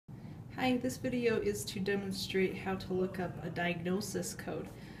Hi, this video is to demonstrate how to look up a diagnosis code.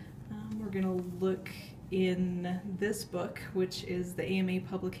 We're going to look in this book, which is the AMA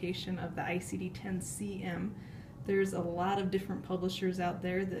publication of the ICD-10-CM. There's a lot of different publishers out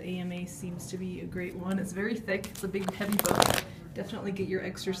there. The AMA seems to be a great one. It's very thick. It's a big, heavy book. Definitely get your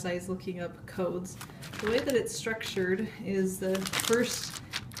exercise looking up codes. The way that it's structured is the first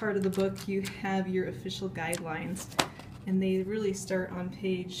part of the book you have your official guidelines, and they really start on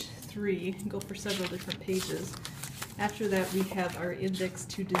page 3 and go for several different pages. After that we have our index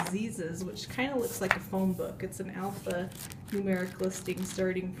to diseases, which kind of looks like a phone book. It's an alphanumeric listing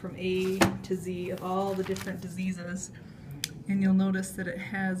starting from A to Z of all the different diseases, and you'll notice that it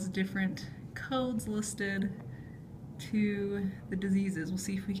has different codes listed to the diseases. We'll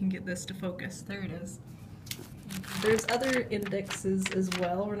see if we can get this to focus. There it is. There's other indexes as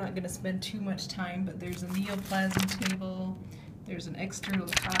well. We're not going to spend too much time, but there's a neoplasm table, there's an external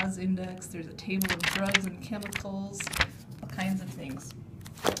cause index, there's a table of drugs and chemicals, all kinds of things.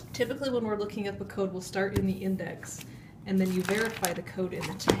 Typically when we're looking up a code, we'll start in the index, and then you verify the code in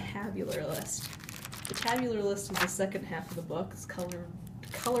the tabular list. The tabular list is the second half of the book. It's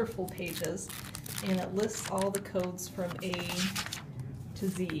colorful pages, and it lists all the codes from A to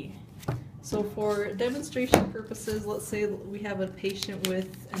Z. So for demonstration purposes, let's say we have a patient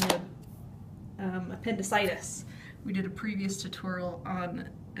with an appendicitis. We did a previous tutorial on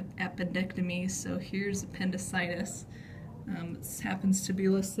appendectomy, so here's appendicitis. This happens to be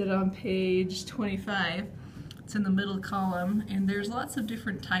listed on page 25. It's in the middle column, and there's lots of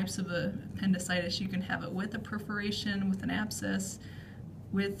different types of appendicitis. You can have it with a perforation, with an abscess,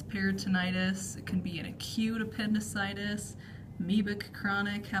 with peritonitis. It can be an acute appendicitis, amoebic,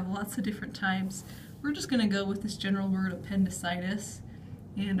 chronic, have lots of different types. We're just going to go with this general word appendicitis,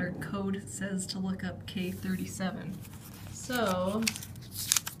 and our code says to look up K37. So,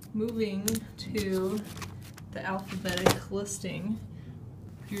 moving to the alphabetic listing,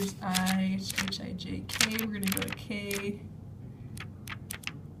 here's I, H, I, J, K. We're going to go to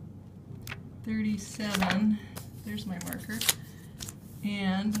K37. There's my marker.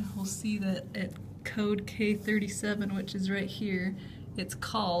 And we'll see that at code K37, which is right here, it's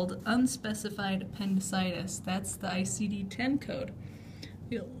called unspecified appendicitis. That's the ICD-10 code.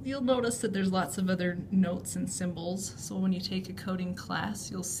 You'll notice that there's lots of other notes and symbols, so when you take a coding class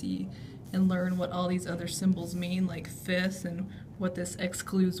you'll see and learn what all these other symbols mean, like fifth, and what this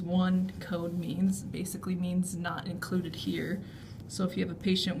excludes one code means. It basically means not included here. So if you have a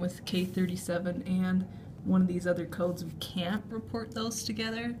patient with K37 and one of these other codes, we can't report those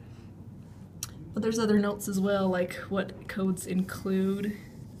together. But there's other notes as well, like what codes include,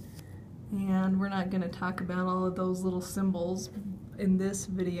 and we're not going to talk about all of those little symbols in this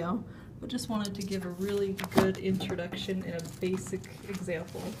video, but just wanted to give a really good introduction and a basic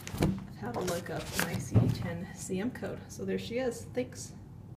example of how to look up an ICD-10-CM code. So there she is. Thanks.